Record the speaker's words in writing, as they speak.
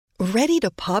Ready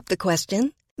to pop the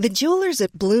question? The jewelers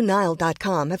at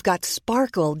BlueNile.com have got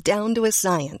sparkle down to a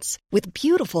science with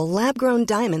beautiful lab-grown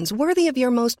diamonds worthy of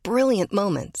your most brilliant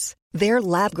moments. Their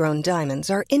lab-grown diamonds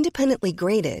are independently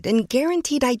graded and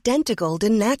guaranteed identical to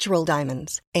natural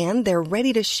diamonds, and they're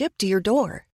ready to ship to your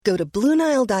door. Go to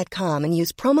BlueNile.com and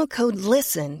use promo code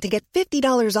LISTEN to get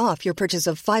 $50 off your purchase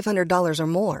of $500 or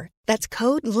more. That's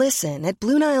code LISTEN at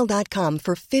BlueNile.com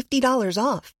for $50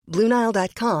 off.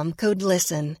 BlueNile.com, code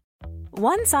LISTEN.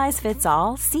 One size fits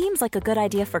all seems like a good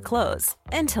idea for clothes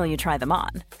until you try them on.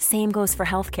 Same goes for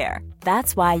healthcare.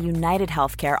 That's why United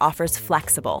Healthcare offers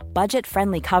flexible,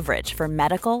 budget-friendly coverage for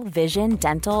medical, vision,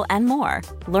 dental, and more.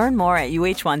 Learn more at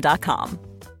UH1.com.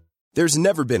 There's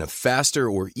never been a faster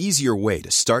or easier way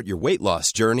to start your weight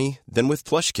loss journey than with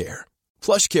PlushCare.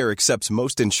 PlushCare accepts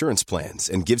most insurance plans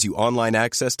and gives you online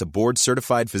access to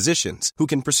board-certified physicians who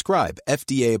can prescribe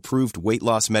FDA-approved weight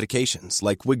loss medications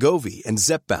like Wegovy and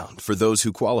Zepbound for those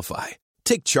who qualify.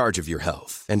 Take charge of your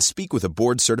health and speak with a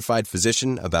board-certified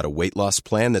physician about a weight loss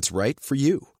plan that's right for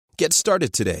you. Get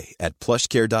started today at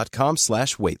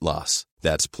plushcare.com/weight loss.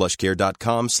 That's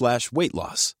plushcare.com/weight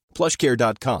loss.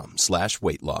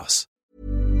 plushcare.com/weight loss.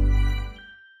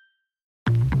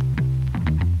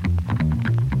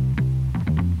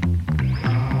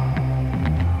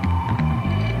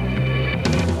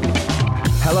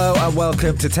 Hello and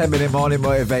welcome to 10 Minute Morning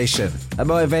Motivation, a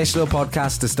motivational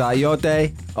podcast to start your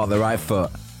day on the right foot.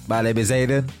 My name is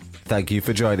Aidan. Thank you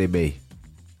for joining me.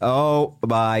 Oh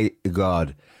my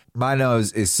God. My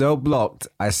nose is so blocked,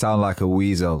 I sound like a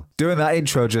weasel. Doing that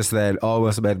intro just then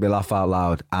almost made me laugh out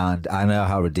loud, and I know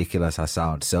how ridiculous I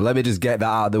sound. So let me just get that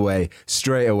out of the way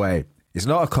straight away. It's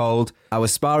not a cold. I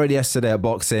was sparring yesterday at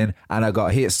boxing, and I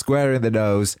got hit square in the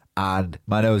nose, and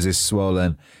my nose is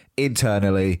swollen.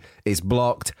 Internally, it's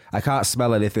blocked. I can't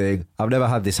smell anything. I've never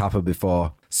had this happen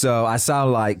before. So I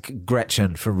sound like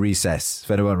Gretchen from Recess,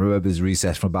 if anyone remembers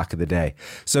Recess from back in the day.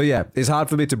 So yeah, it's hard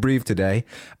for me to breathe today,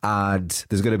 and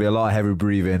there's going to be a lot of heavy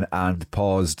breathing and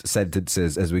paused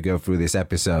sentences as we go through this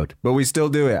episode. But we still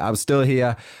do it. I'm still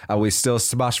here, and we still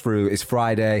smash through. It's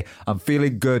Friday. I'm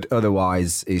feeling good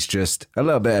otherwise. It's just a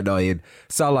little bit annoying.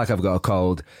 Sound like I've got a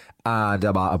cold, and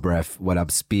I'm out of breath when I'm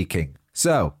speaking.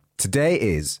 So today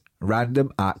is Random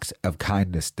Act of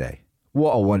Kindness Day.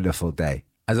 What a wonderful day.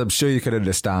 As I'm sure you can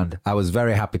understand, I was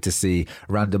very happy to see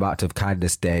Random Act of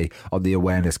Kindness Day on the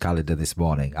awareness calendar this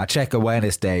morning. I check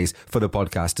awareness days for the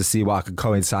podcast to see what I can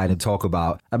coincide and talk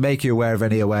about and make you aware of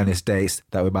any awareness dates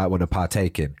that we might want to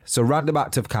partake in. So Random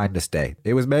Act of Kindness Day.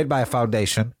 It was made by a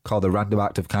foundation called the Random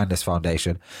Act of Kindness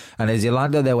Foundation. And as you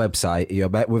land on their website, you're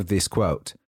met with this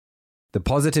quote: "The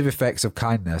positive effects of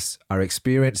kindness are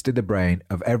experienced in the brain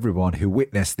of everyone who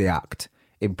witnessed the act,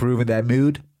 improving their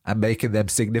mood and making them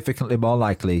significantly more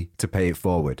likely to pay it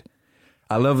forward."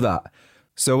 I love that.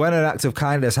 So when an act of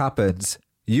kindness happens,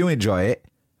 you enjoy it,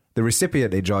 the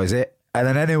recipient enjoys it, and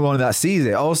then anyone that sees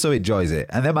it also enjoys it.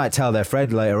 And they might tell their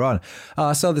friend later on, "Oh,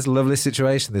 I saw this lovely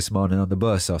situation this morning on the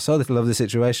bus," or "I saw this lovely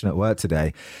situation at work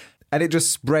today." And it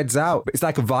just spreads out. It's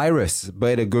like a virus,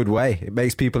 but in a good way. It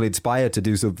makes people inspired to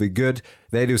do something good.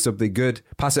 They do something good,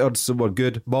 pass it on to someone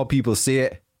good. More people see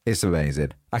it. It's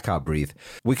amazing. I can't breathe.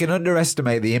 We can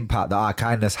underestimate the impact that our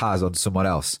kindness has on someone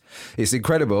else. It's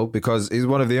incredible because it's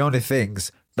one of the only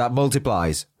things that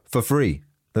multiplies for free.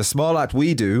 The small act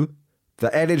we do,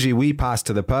 the energy we pass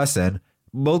to the person,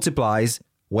 multiplies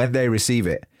when they receive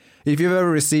it. If you've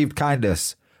ever received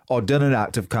kindness or done an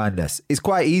act of kindness, it's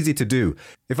quite easy to do.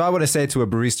 If I want to say to a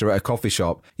barista at a coffee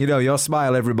shop, "You know, your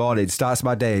smile every morning starts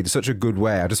my day in such a good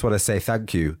way. I just want to say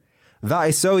thank you." That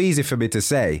is so easy for me to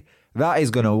say. That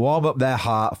is going to warm up their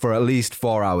heart for at least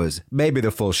 4 hours, maybe the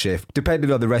full shift,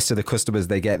 depending on the rest of the customers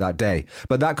they get that day.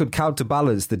 But that could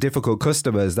counterbalance the difficult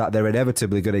customers that they're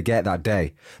inevitably going to get that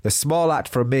day. The small act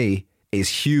from me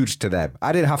is huge to them.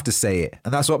 I didn't have to say it,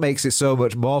 and that's what makes it so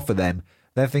much more for them.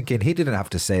 They're thinking, he didn't have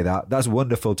to say that. That's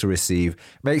wonderful to receive.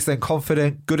 Makes them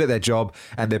confident, good at their job,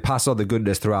 and they pass on the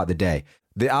goodness throughout the day.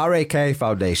 The RAK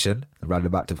Foundation, the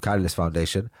Random Act of Kindness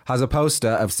Foundation, has a poster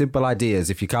of simple ideas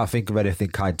if you can't think of anything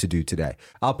kind to do today.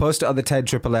 I'll post it on the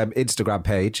 10MMM Instagram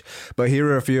page, but here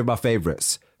are a few of my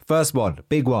favourites. First one,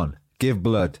 big one, give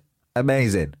blood.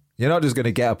 Amazing. You're not just going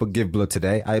to get up and give blood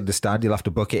today. I understand you'll have to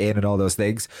book it in and all those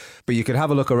things, but you can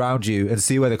have a look around you and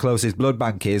see where the closest blood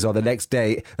bank is or the next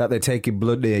date that they're taking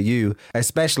blood near you,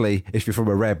 especially if you're from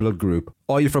a rare blood group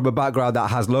or you're from a background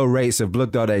that has low rates of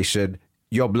blood donation.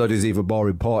 Your blood is even more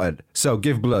important. So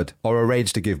give blood or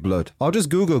arrange to give blood or just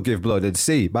Google give blood and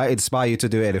see. Might inspire you to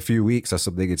do it in a few weeks or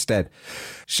something instead.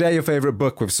 Share your favourite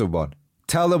book with someone.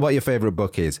 Tell them what your favourite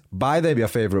book is. Buy them your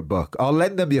favourite book or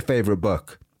lend them your favourite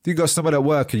book. If you've got someone at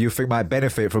work who you think might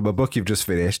benefit from a book you've just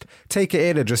finished, take it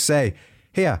in and just say,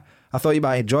 here, I thought you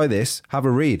might enjoy this. Have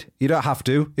a read. You don't have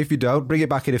to. If you don't, bring it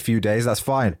back in a few days. That's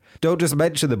fine. Don't just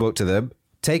mention the book to them.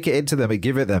 Take it into them and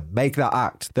give it them. Make that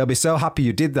act. They'll be so happy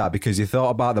you did that because you thought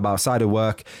about them outside of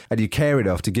work and you care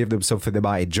enough to give them something they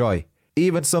might enjoy.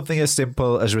 Even something as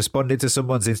simple as responding to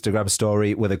someone's Instagram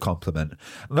story with a compliment.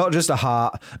 Not just a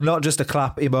heart, not just a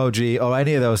clap emoji or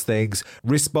any of those things.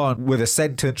 Respond with a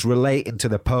sentence relating to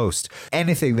the post.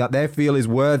 Anything that they feel is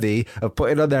worthy of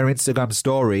putting on their Instagram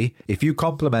story, if you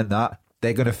compliment that,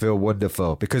 they're going to feel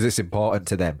wonderful because it's important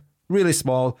to them. Really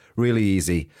small, really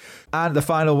easy. And the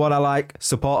final one I like,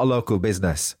 support a local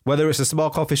business. Whether it's a small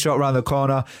coffee shop around the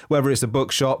corner, whether it's a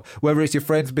bookshop, whether it's your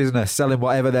friend's business selling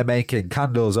whatever they're making,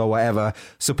 candles or whatever,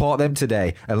 support them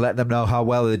today and let them know how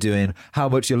well they're doing, how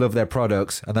much you love their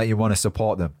products and that you want to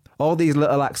support them. All these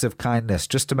little acts of kindness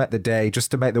just to make the day, just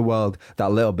to make the world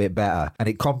that little bit better. And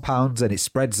it compounds and it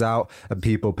spreads out and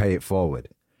people pay it forward.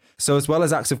 So as well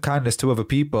as acts of kindness to other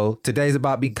people, today's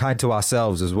about being kind to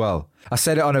ourselves as well. I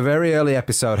said it on a very early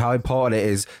episode how important it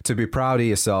is to be proud of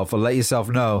yourself and let yourself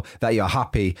know that you're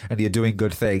happy and you're doing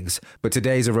good things. But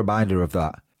today's a reminder of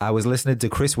that. I was listening to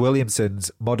Chris Williamson's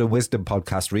Modern Wisdom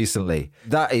podcast recently.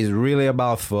 That is really a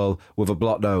mouthful with a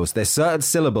blocked nose. There's certain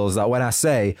syllables that when I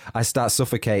say, I start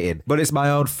suffocating. But it's my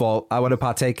own fault. I want to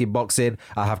partake in boxing.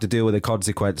 I have to deal with the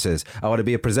consequences. I want to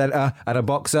be a presenter and a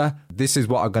boxer. This is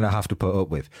what I'm going to have to put up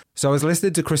with. So I was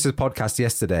listening to Chris's podcast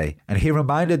yesterday, and he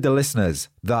reminded the listeners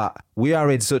that we are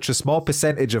in such a small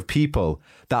percentage of people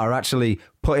that are actually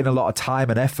putting a lot of time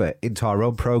and effort into our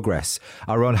own progress,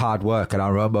 our own hard work, and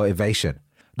our own motivation.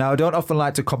 Now, I don't often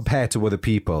like to compare to other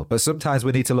people, but sometimes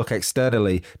we need to look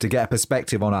externally to get a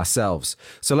perspective on ourselves.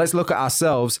 So let's look at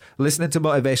ourselves, listening to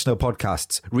motivational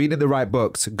podcasts, reading the right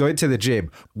books, going to the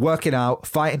gym, working out,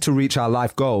 fighting to reach our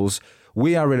life goals.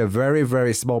 We are in a very,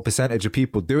 very small percentage of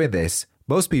people doing this.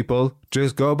 Most people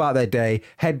just go about their day,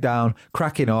 head down,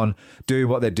 cracking on, doing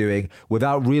what they're doing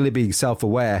without really being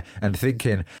self-aware and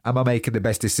thinking, am I making the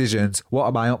best decisions? What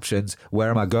are my options? Where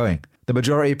am I going? The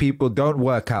majority of people don't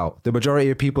work out. The majority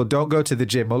of people don't go to the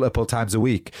gym multiple times a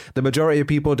week. The majority of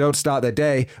people don't start their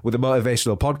day with a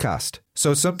motivational podcast.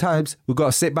 So sometimes we've got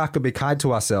to sit back and be kind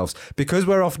to ourselves because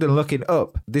we're often looking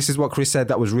up. This is what Chris said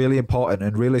that was really important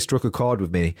and really struck a chord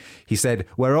with me. He said,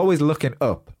 we're always looking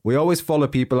up. We always follow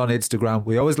people on Instagram.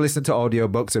 We always listen to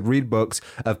audiobooks and read books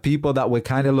of people that we're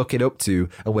kind of looking up to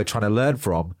and we're trying to learn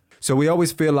from. So we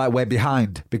always feel like we're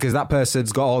behind because that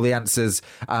person's got all the answers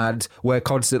and we're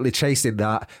constantly chasing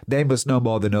that. They must know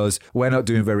more than us. We're not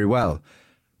doing very well.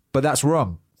 But that's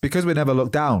wrong because we never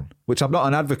look down, which I'm not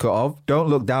an advocate of. Don't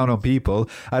look down on people.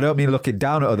 I don't mean looking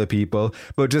down at other people,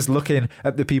 but just looking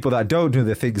at the people that don't do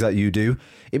the things that you do.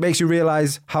 It makes you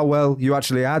realize how well you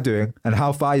actually are doing and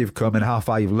how far you've come and how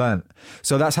far you've learned.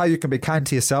 So that's how you can be kind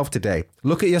to yourself today.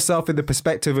 Look at yourself in the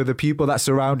perspective of the people that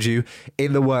surround you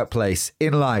in the workplace,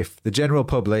 in life, the general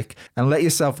public, and let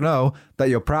yourself know that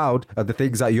you're proud of the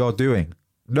things that you're doing.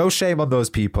 No shame on those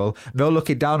people, no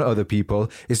looking down at other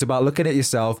people. It's about looking at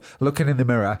yourself, looking in the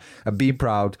mirror and being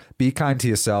proud, be kind to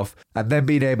yourself, and then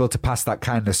being able to pass that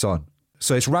kindness on.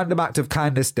 So it's Random Act of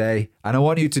Kindness Day, and I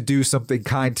want you to do something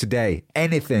kind today.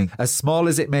 Anything, as small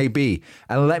as it may be.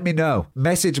 And let me know.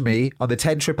 Message me on the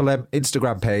 10MMM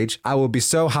Instagram page. I will be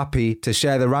so happy to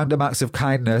share the random acts of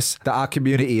kindness that our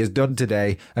community has done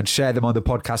today and share them on the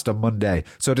podcast on Monday.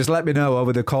 So just let me know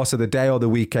over the course of the day or the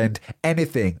weekend.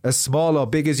 Anything, as small or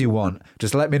big as you want.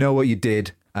 Just let me know what you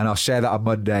did, and I'll share that on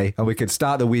Monday, and we can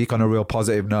start the week on a real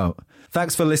positive note.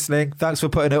 Thanks for listening. Thanks for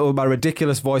putting up with my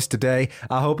ridiculous voice today.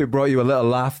 I hope it brought you a little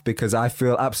laugh because I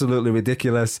feel absolutely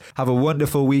ridiculous. Have a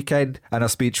wonderful weekend, and I'll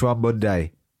speak to you on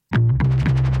Monday.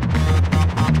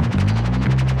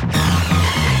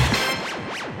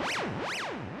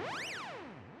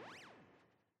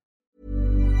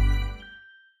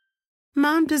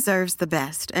 Mom deserves the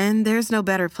best, and there's no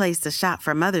better place to shop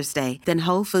for Mother's Day than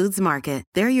Whole Foods Market.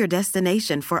 They're your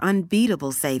destination for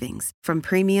unbeatable savings, from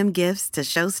premium gifts to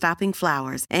show-stopping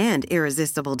flowers and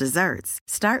irresistible desserts.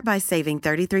 Start by saving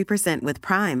 33% with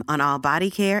Prime on all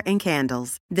body care and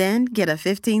candles. Then get a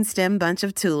 15-stem bunch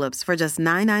of tulips for just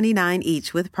 $9.99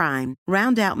 each with Prime.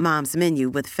 Round out Mom's menu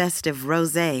with festive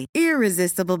rosé,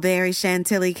 irresistible berry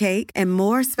chantilly cake, and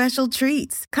more special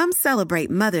treats. Come celebrate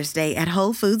Mother's Day at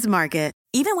Whole Foods Market.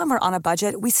 Even when we're on a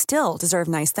budget, we still deserve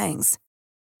nice things.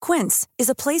 Quince is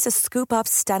a place to scoop up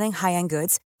stunning high-end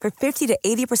goods for 50 to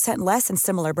 80% less than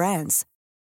similar brands.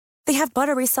 They have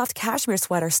buttery soft cashmere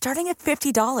sweaters starting at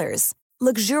 $50,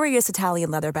 luxurious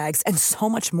Italian leather bags, and so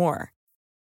much more.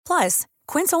 Plus,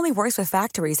 Quince only works with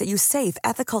factories that use safe,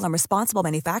 ethical, and responsible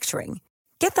manufacturing.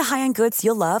 Get the high-end goods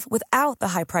you'll love without the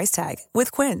high price tag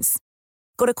with Quince.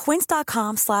 Go to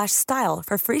quince.com/style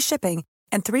for free shipping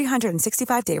and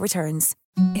 365-day returns.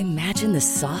 Imagine the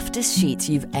softest sheets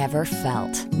you've ever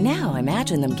felt. Now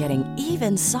imagine them getting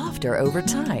even softer over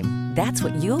time. That's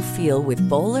what you'll feel with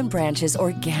Boll & Branch's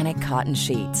organic cotton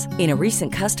sheets. In a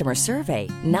recent customer survey,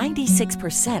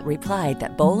 96% replied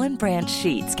that Boll & Branch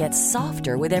sheets get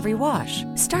softer with every wash.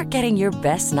 Start getting your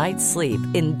best night's sleep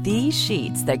in these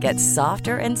sheets that get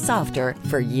softer and softer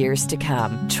for years to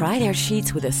come. Try their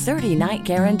sheets with a 30-night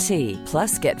guarantee.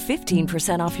 Plus, get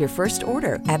 15% off your first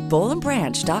order at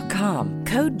bollandbranch.com.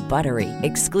 Code BUTTERY.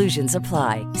 Exclusions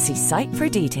apply. See site for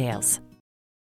details.